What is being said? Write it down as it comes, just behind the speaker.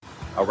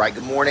All right,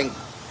 good morning.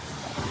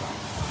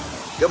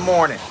 Good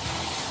morning.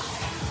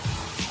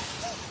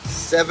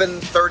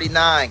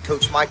 7:39,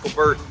 Coach Michael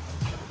Burt.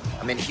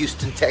 I'm in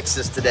Houston,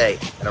 Texas today,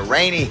 in a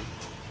rainy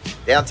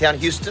downtown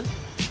Houston.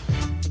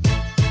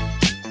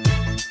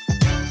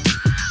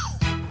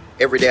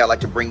 Every day I like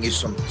to bring you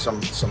some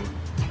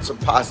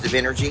positive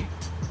energy.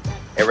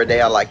 Every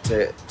day I like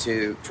to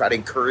try to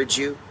encourage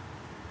you.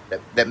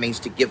 That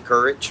means to give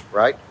courage,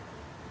 right?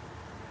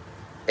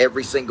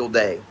 Every single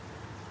day.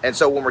 And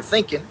so when we're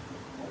thinking,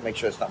 make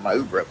sure it's not my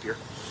Uber up here.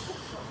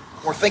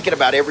 We're thinking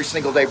about every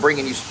single day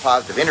bringing you some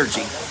positive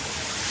energy.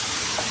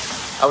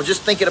 I was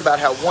just thinking about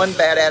how one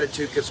bad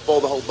attitude could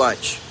spoil the whole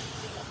bunch.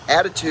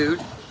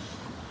 Attitude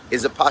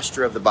is a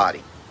posture of the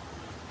body,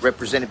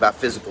 represented by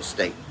physical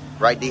state.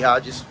 Right, D.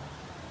 Hodges?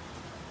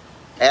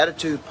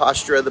 Attitude,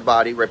 posture of the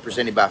body,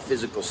 represented by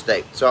physical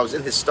state. So I was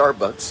in this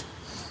Starbucks,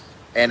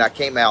 and I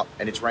came out,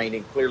 and it's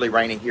raining, clearly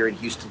raining here in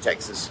Houston,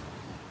 Texas.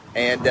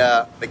 And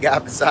the guy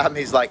beside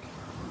me is like,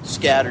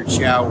 scattered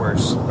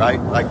showers, right?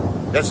 Like,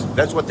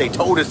 that's what they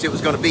told us it was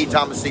going to be,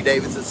 Thomas C.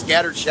 Davidson,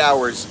 scattered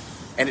showers,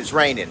 and it's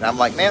raining. And I'm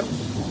like, man,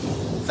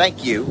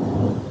 thank you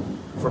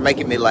for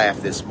making me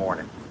laugh this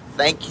morning.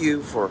 Thank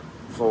you for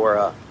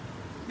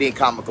being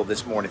comical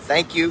this morning.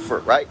 Thank you for,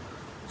 right?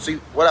 See,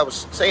 what I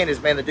was saying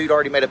is, man, the dude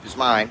already made up his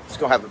mind. He's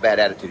going to have a bad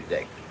attitude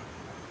today.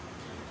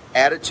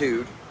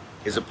 Attitude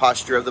is a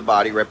posture of the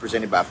body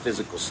represented by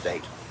physical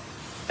state.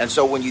 And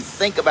so when you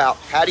think about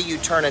how do you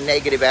turn a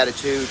negative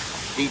attitude,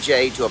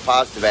 DJ, to a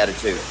positive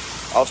attitude,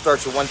 all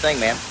starts with one thing,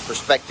 man,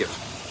 perspective.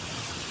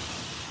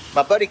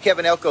 My buddy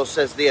Kevin Elko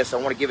says this. I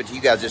want to give it to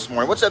you guys this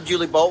morning. What's up,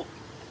 Julie Bolt?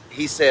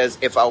 He says,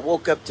 if I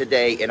woke up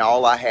today and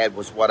all I had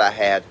was what I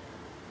had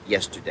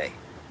yesterday,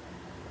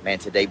 man,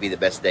 today be the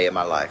best day of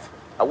my life.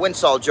 I went and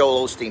saw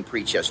Joel Osteen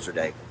preach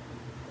yesterday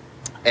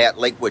at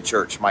Lakewood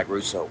Church, Mike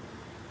Russo.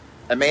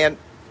 And man,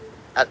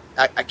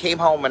 I came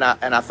home and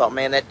I thought,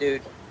 man, that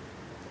dude,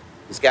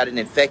 he's got an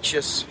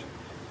infectious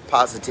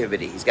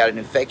positivity. He's got an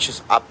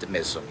infectious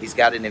optimism. He's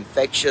got an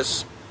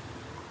infectious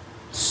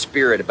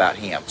spirit about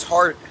him. It's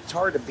hard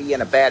to be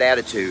in a bad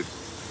attitude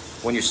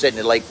when you're sitting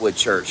at Lakewood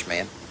Church,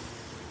 man,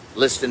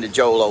 listening to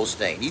Joel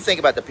Osteen. You think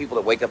about the people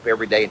that wake up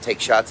every day and take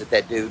shots at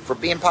that dude for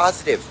being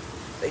positive.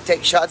 They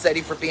take shots at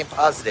him for being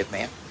positive,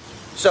 man.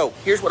 So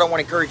here's what I want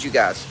to encourage you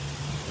guys.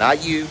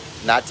 Not you,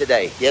 not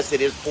today. Yes,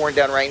 it is pouring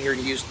down rain here in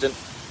Houston.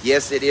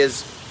 Yes, it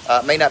is.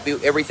 May not be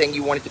everything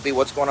you want it to be,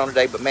 what's going on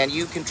today, but man,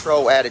 you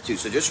control attitude.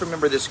 So just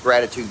remember this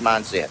gratitude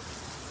mindset.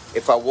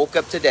 If I woke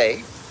up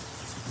today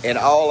and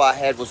all I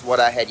had was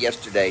what I had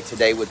yesterday,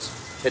 today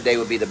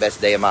would be the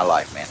best day of my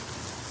life, man.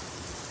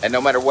 And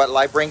no matter what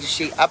life brings,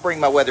 I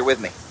bring my weather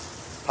with me.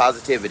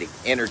 Positivity,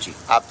 energy,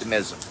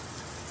 optimism,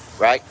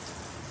 right?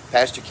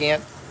 Pastor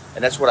Ken,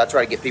 and that's what I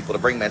try to get people to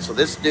bring, man. So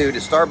this dude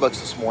at Starbucks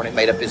this morning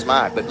made up his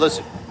mind. But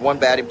listen, one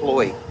bad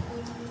employee,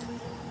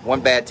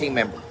 one bad team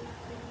member,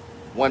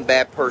 one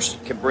bad person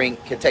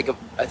can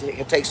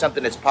take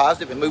something that's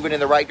positive and move it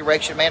in the right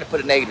direction, man, and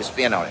put a negative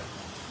spin on it.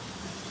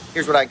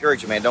 Here's what I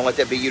encourage you, man. Don't let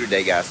that be you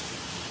today, guys.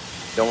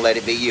 Don't let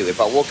it be you.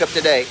 If I woke up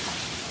today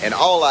and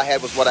all I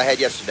had was what I had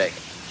yesterday,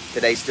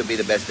 today still be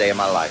the best day of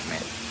my life,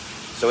 man.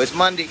 So it's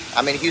Monday.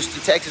 I'm in Houston,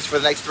 Texas for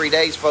the next 3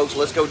 days, folks.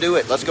 Let's go do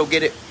it. Let's go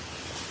get it.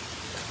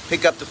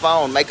 Pick up the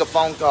phone, make a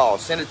phone call,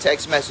 send a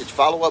text message,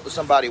 follow up with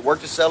somebody, work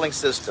the selling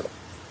system,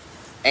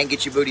 and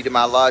get your booty to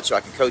my lodge so I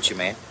can coach you,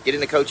 man. Get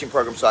in the coaching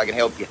program so I can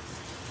help you.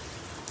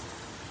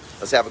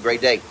 Let's have a great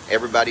day.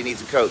 Everybody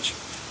needs a coach.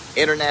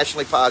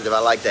 Internationally positive. I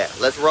like that.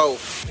 Let's roll.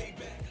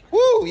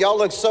 Woo, y'all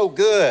look so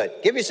good.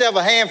 Give yourself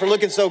a hand for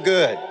looking so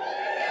good.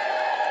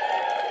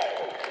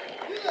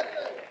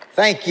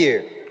 Thank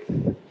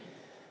you.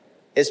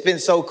 It's been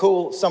so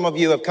cool. Some of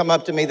you have come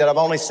up to me that I've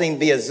only seen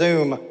via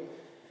Zoom.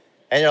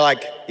 And you're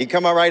like, you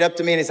come right up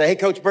to me and you say, hey,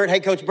 Coach Burt.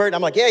 And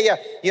I'm like, yeah.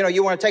 You know,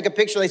 you want to take a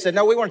picture? They said,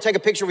 no, we want to take a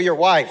picture with your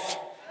wife.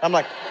 I'm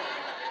like,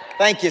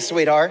 thank you,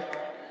 sweetheart.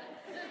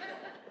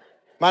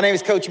 My name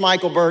is Coach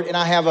Michael Burt, and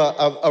I have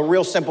a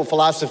real simple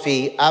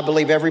philosophy. I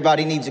believe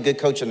everybody needs a good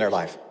coach in their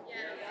life.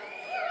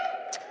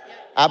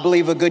 I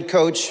believe a good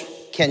coach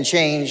can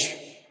change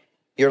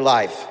your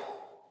life.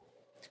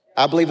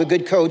 I believe a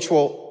good coach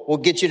will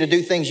get you to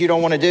do things you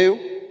don't want to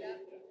do.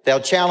 They'll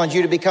challenge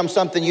you to become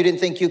something you didn't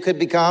think you could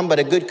become, but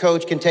a good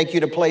coach can take you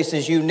to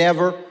places you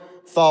never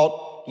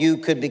thought you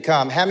could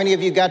become. How many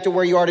of you got to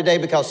where you are today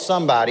because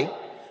somebody,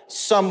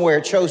 somewhere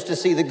chose to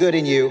see the good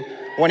in you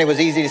when it was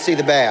easy to see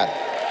the bad?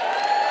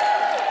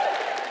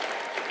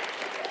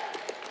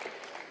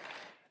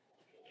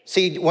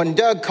 See, when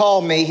Doug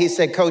called me, he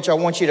said, Coach, I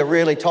want you to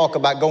really talk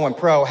about going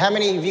pro. How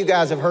many of you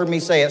guys have heard me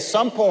say at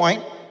some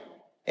point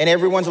in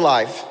everyone's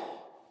life,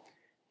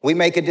 we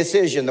make a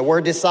decision. The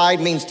word decide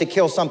means to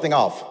kill something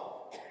off.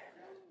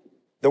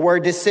 The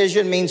word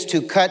decision means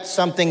to cut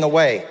something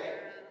away.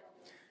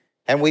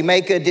 And we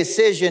make a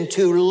decision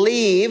to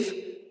leave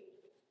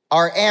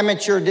our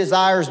amateur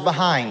desires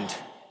behind.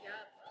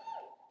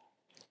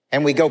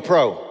 And we go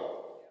pro.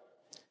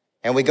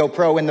 And we go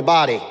pro in the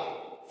body,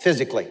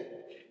 physically.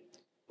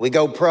 We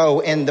go pro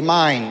in the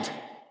mind,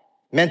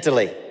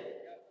 mentally.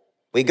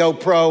 We go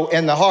pro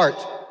in the heart,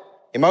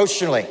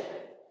 emotionally,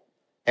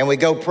 and we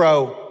go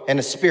pro in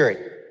the spirit,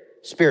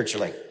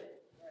 spiritually.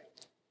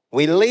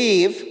 We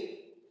leave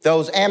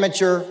those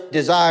amateur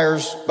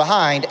desires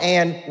behind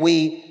and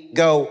we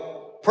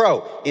go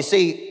pro. You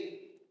see,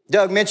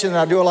 Doug mentioned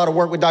that I do a lot of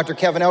work with Dr.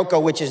 Kevin Elko,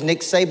 which is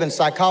Nick Saban's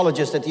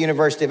psychologist at the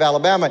University of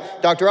Alabama.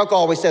 Dr. Elko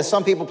always says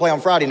some people play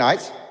on Friday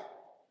nights,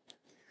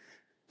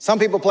 some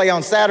people play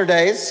on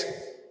Saturdays,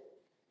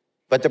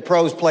 but the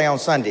pros play on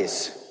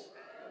Sundays.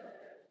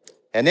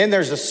 And then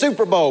there's the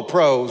Super Bowl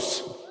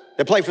pros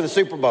that play for the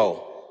Super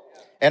Bowl.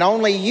 And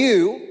only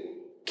you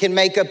can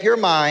make up your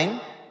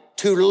mind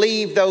to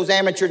leave those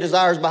amateur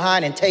desires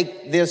behind and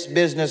take this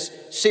business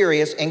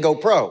serious and go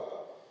pro.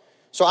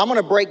 So I'm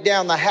going to break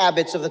down the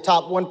habits of the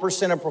top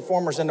 1% of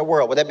performers in the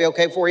world. Would that be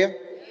okay for you?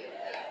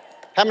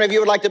 How many of you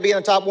would like to be in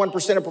the top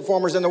 1% of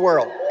performers in the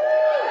world?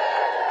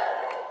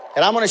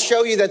 And I'm going to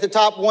show you that the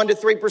top 1 to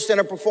 3%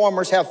 of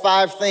performers have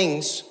 5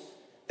 things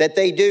that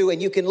they do.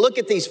 And you can look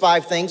at these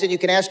 5 things and you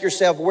can ask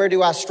yourself, where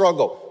do I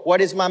struggle?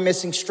 What is my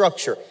missing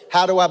structure?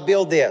 How do I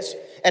build this?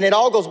 And it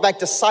all goes back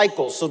to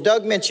cycles. So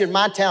Doug mentioned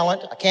my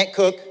talent. I can't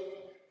cook.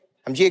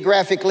 I'm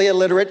geographically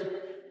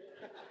illiterate.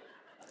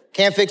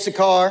 Can't fix a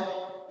car.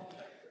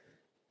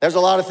 There's a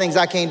lot of things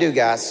I can't do,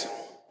 guys.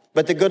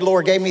 But the good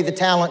Lord gave me the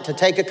talent to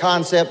take a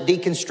concept,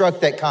 deconstruct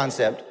that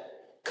concept,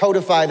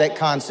 codify that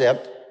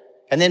concept,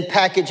 and then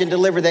package and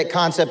deliver that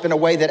concept in a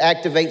way that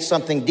activates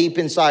something deep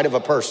inside of a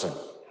person.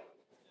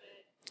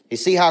 You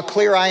see how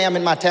clear I am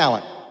in my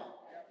talent?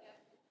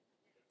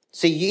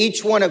 See,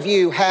 each one of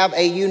you have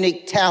a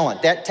unique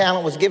talent. That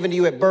talent was given to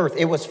you at birth.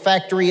 It was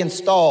factory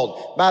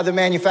installed by the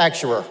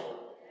manufacturer.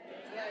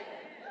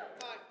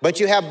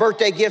 But you have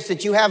birthday gifts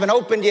that you haven't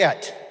opened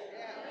yet.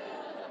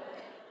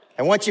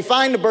 And once you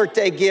find the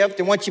birthday gift,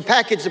 and once you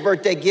package the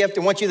birthday gift,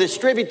 and once you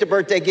distribute the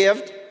birthday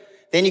gift,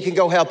 then you can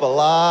go help a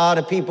lot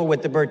of people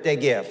with the birthday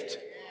gift.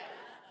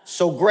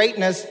 So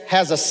greatness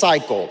has a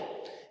cycle.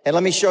 And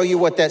let me show you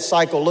what that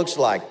cycle looks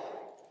like.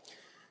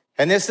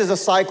 And this is a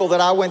cycle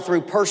that I went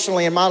through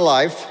personally in my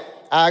life.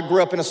 I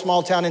grew up in a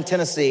small town in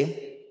Tennessee.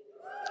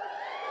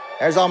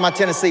 There's all my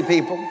Tennessee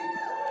people.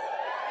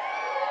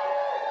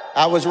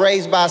 I was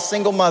raised by a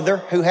single mother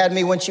who had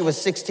me when she was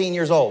 16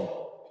 years old.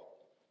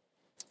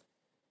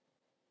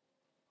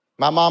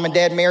 My mom and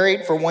dad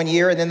married for 1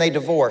 year and then they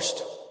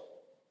divorced.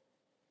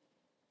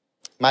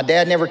 My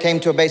dad never came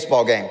to a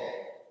baseball game.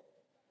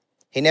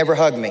 He never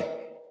hugged me.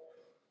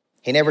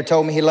 He never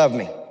told me he loved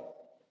me.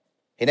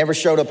 He never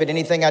showed up at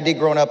anything I did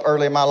growing up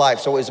early in my life.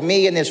 So it was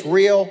me and this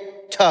real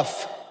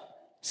tough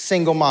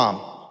single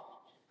mom.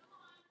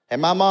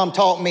 And my mom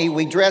taught me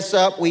we dress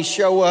up, we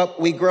show up,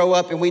 we grow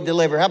up, and we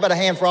deliver. How about a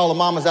hand for all the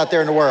mamas out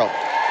there in the world?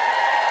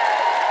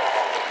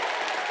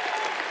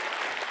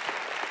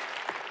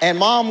 And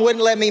mom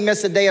wouldn't let me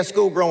miss a day of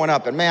school growing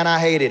up. And man, I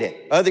hated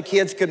it. Other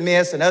kids could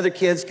miss and other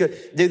kids could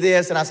do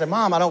this. And I said,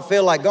 Mom, I don't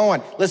feel like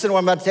going. Listen to what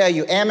I'm about to tell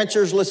you.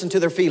 Amateurs listen to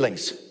their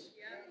feelings.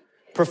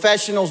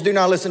 Professionals do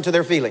not listen to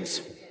their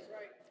feelings.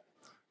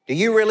 Do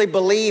you really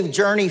believe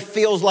Journey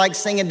feels like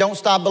singing Don't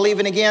Stop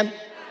Believing Again?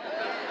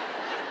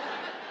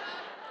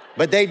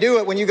 But they do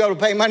it when you go to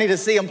pay money to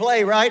see them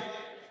play, right?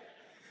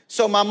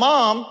 So my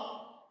mom,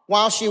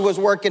 while she was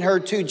working her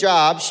 2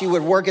 jobs, she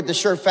would work at the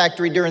shirt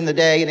factory during the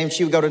day and then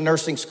she would go to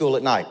nursing school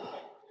at night.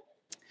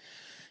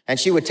 And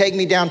she would take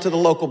me down to the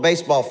local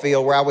baseball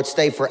field where I would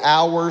stay for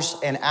hours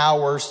and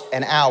hours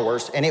and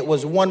hours. And it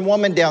was one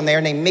woman down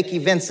there named Mickey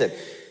Vincent.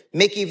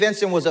 Mickey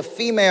Vincent was a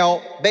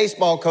female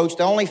baseball coach,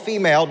 the only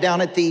female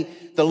down at the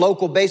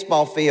local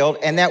baseball field.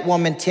 And that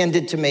woman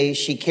tended to me.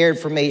 She cared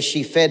for me.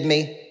 She fed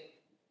me.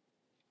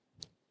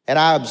 And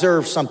I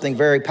observed something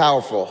very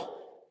powerful.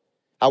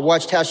 I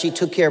watched how she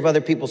took care of other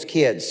people's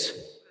kids.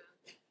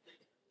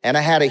 And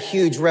I had a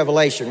huge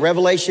revelation.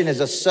 Revelation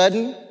is a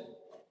sudden,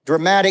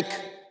 dramatic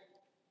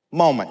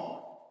moment.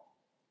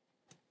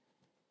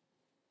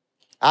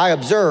 I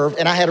observed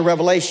and I had a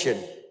revelation.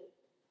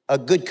 A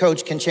good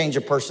coach can change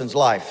a person's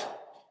life.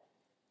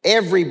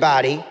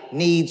 Everybody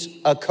needs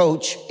a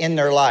coach in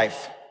their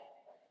life.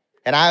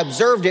 And I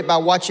observed it by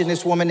watching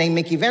this woman named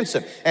Mickey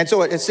Vincent. And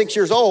so at 6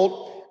 years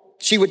old,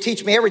 she would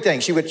teach me everything.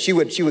 She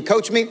would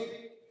coach me.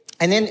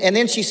 And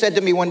then she said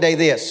to me one day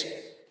this,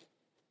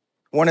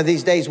 one of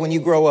these days when you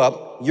grow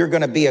up, you're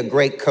going to be a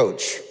great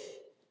coach.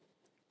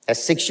 At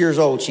 6 years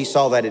old, she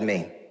saw that in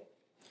me.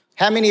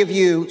 How many of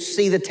you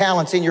see the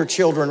talents in your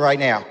children right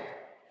now?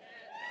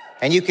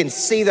 And you can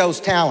see those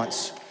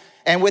talents.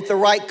 And with the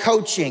right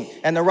coaching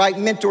and the right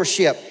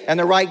mentorship and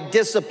the right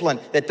discipline,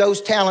 that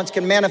those talents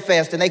can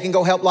manifest and they can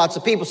go help lots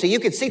of people. See, you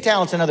can see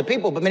talents in other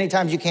people, but many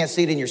times you can't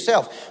see it in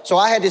yourself. So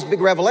I had this big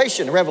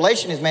revelation. The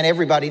revelation is, man,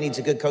 everybody needs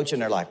a good coach in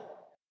their life.